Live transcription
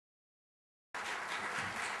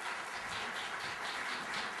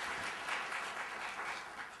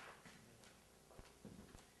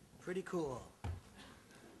pretty cool.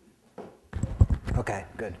 Okay,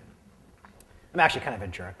 good. I'm actually kind of a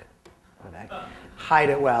jerk. But I hide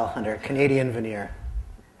it well under Canadian veneer.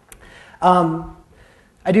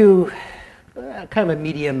 I do kind of a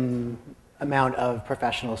medium amount of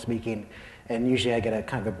professional speaking, and usually I get a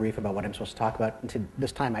kind of a brief about what I'm supposed to talk about. And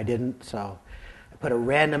this time I didn't, so I put a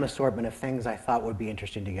random assortment of things I thought would be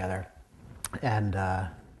interesting together. And I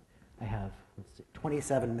have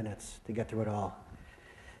 27 minutes to get through it all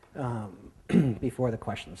before the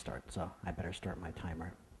questions start, so I better start my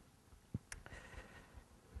timer.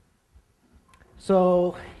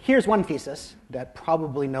 So here's one thesis that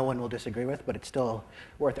probably no one will disagree with, but it's still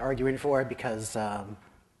worth arguing for because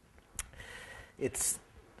it's,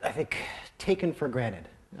 I think, taken for granted.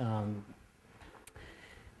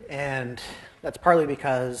 And that's partly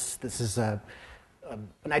because this is an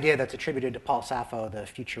idea that's attributed to Paul Sappho, the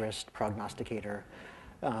futurist prognosticator,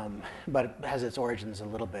 but it has its origins a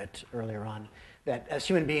little bit earlier on, that as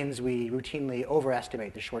human beings, we routinely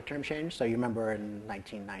overestimate the short-term change. So you remember in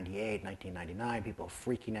 1998, 1999, people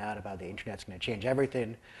freaking out about the internet's going to change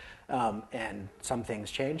everything. And some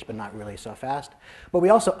things change, but not really so fast. But we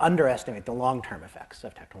also underestimate the long-term effects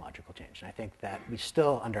of technological change. And I think that we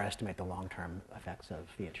still underestimate the long-term effects of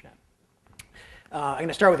the internet. I'm going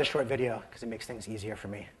to start with a short video because it makes things easier for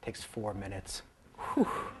me. It takes 4 minutes. Whew.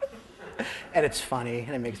 And it's funny,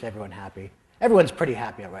 and it makes everyone happy. Everyone's pretty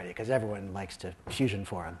happy already because everyone likes to Fusion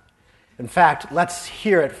Forum. In fact, let's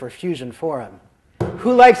hear it for Fusion Forum.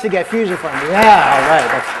 Who likes to get Fusion Forum? Yeah, all right,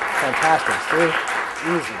 that's fantastic. See?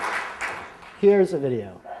 Easy. Here's a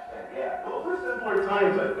video. Yeah, those are simpler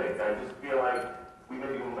times, I think. I just feel like we may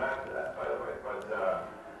be going back to that, by the way. But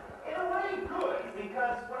in a way, good,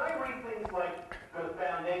 because when I read things like the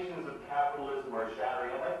foundations of capitalism are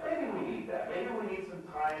shattering, I'm like, maybe we need that. Maybe we need some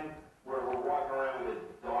time where we're walking around with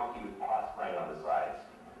a donkey with pots playing on the sides.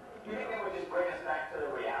 Do you think that would just bring us back to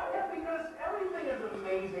reality? Yeah, because everything is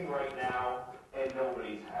amazing right now, and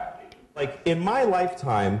nobody's happy. Like, in my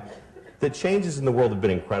lifetime, the changes in the world have been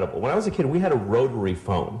incredible. When I was a kid, we had a rotary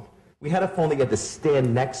phone. We had a phone that you had to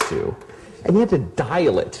stand next to, and you had to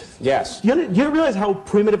dial it. Yes. You realize how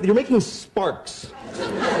primitive, you're making sparks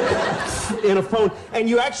in a phone, and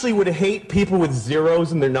you actually would hate people with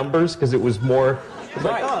zeros in their numbers because it was more, it's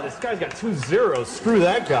like, oh, this guy's got 2 zeros, screw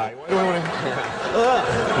that guy. Why do I want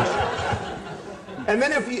to... And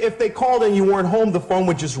then if they called and you weren't home, the phone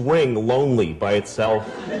would just ring lonely by itself.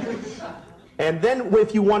 And then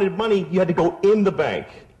if you wanted money, you had to go in the bank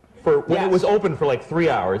for when it was open for like 3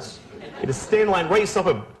 hours. You had to stand in line, write yourself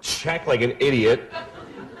a check like an idiot.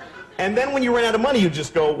 And then when you ran out of money, you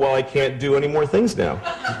just go, well, I can't do any more things now.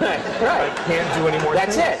 I can't do any more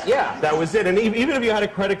things. That's it, yeah. That was it. And even if you had a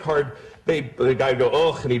credit card, the guy would go,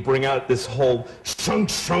 ugh, and he'd bring out this whole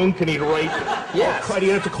chunk, and he'd write, you'd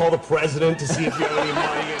have to call the president to see if you have any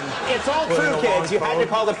money. And it's all true, kids. You had to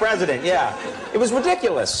call the president, yeah. It was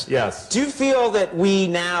ridiculous. Yes. Do you feel that we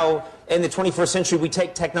now, in the 21st century, we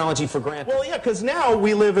take technology for granted? Well, yeah, because now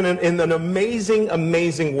we live in an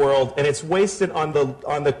amazing world, and it's wasted on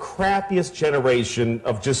the crappiest generation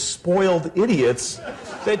of just spoiled idiots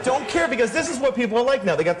that don't care, because this is what people are like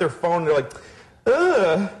now. They got their phone, and they're like,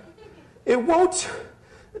 ugh. It won't.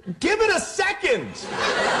 Give it a second.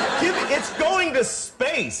 It's going to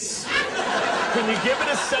space. Can you give it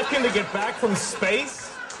a second to get back from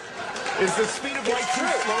space? Is the speed of light too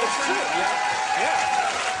slow for you? Yeah.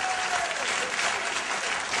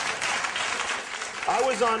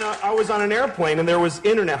 I was on an airplane, and there was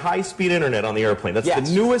internet, high-speed internet on the airplane. That's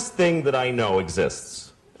the newest thing that I know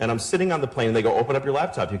exists. And I'm sitting on the plane, and they go, open up your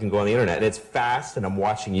laptop, you can go on the internet. And it's fast, and I'm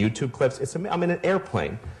watching YouTube clips. I'm in an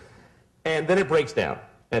airplane. And then it breaks down,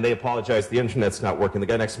 and they apologize, the internet's not working. The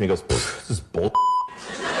guy next to me goes, this is bull.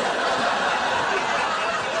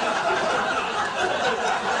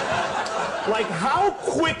 Like, how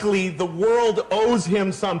quickly the world owes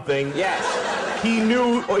him something he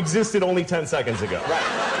knew existed only 10 seconds ago.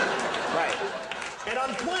 Right. And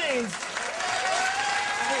on planes,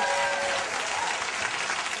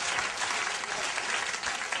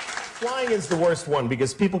 flying is the worst one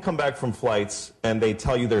because people come back from flights and they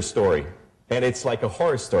tell you their story. And it's like a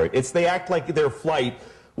horror story. They act like their flight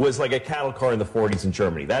was like a cattle car in the 40s in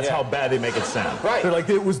Germany. That's how bad they make it sound. Right. They're like,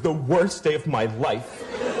 it was the worst day of my life.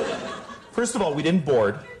 First of all, we didn't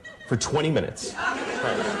board for 20 minutes.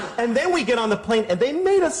 Right. And then we get on the plane and they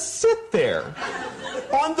made us sit there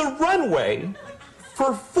on the runway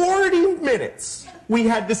for 40 minutes. We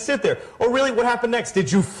had to sit there. Oh, really? What happened next? Did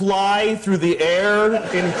you fly through the air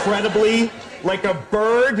incredibly Like a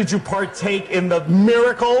bird, did you partake in the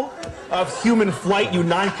miracle of human flight, you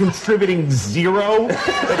non-contributing zero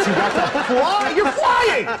that you got to fly? You're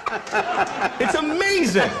flying! It's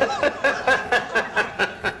amazing.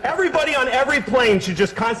 Everybody on every plane should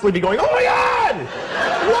just constantly be going, oh my God!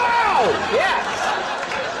 Wow! Yes.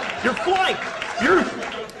 You're flying.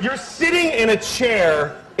 You're sitting in a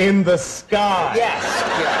chair in the sky. Yes.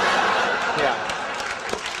 Yeah. Yeah.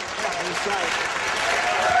 That's right.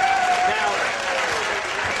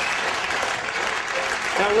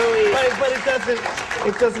 Now, Louis, but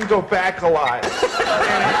it doesn't go back a lot.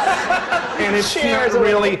 And it's not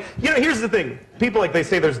really, here's the thing. People, like, they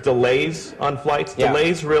say there's delays on flights. Yeah.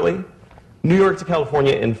 Delays, really? New York to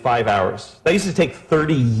California in 5 hours. That used to take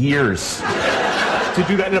 30 years to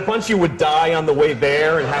do that. And a bunch of you would die on the way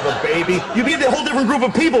there and have a baby. You'd be a whole different group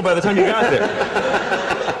of people by the time you got there.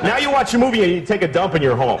 Now you watch a movie and you take a dump and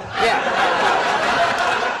you're home. yeah.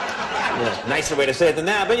 Nicer way to say it than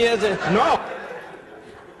that, but yeah. No.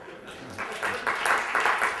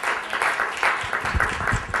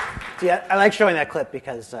 Yeah, I like showing that clip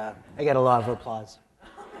because I get a lot of applause.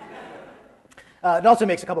 It also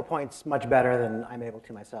makes a couple points much better than I'm able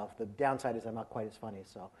to myself. The downside is I'm not quite as funny,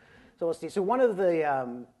 so we'll see. So one of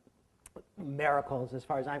the miracles, as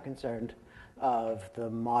far as I'm concerned, of the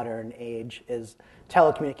modern age is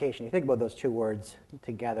telecommunication. You think about those two words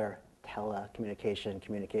together, telecommunication,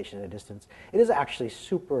 communication at a distance. It is actually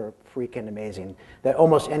super freaking amazing that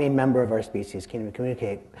almost any member of our species can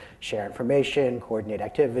communicate, share information, coordinate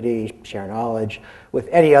activity, share knowledge with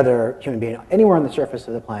any other human being anywhere on the surface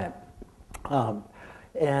of the planet.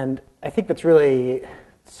 And I think that's really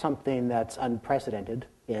something that's unprecedented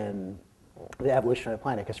in the evolution of the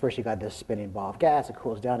planet, because first you got this spinning ball of gas, it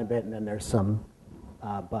cools down a bit, and then there's some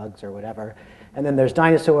bugs or whatever. And then there's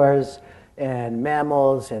dinosaurs and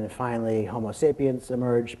mammals, and finally Homo sapiens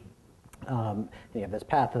emerge. And you have this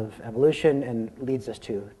path of evolution and leads us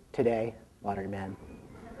to today, modern man.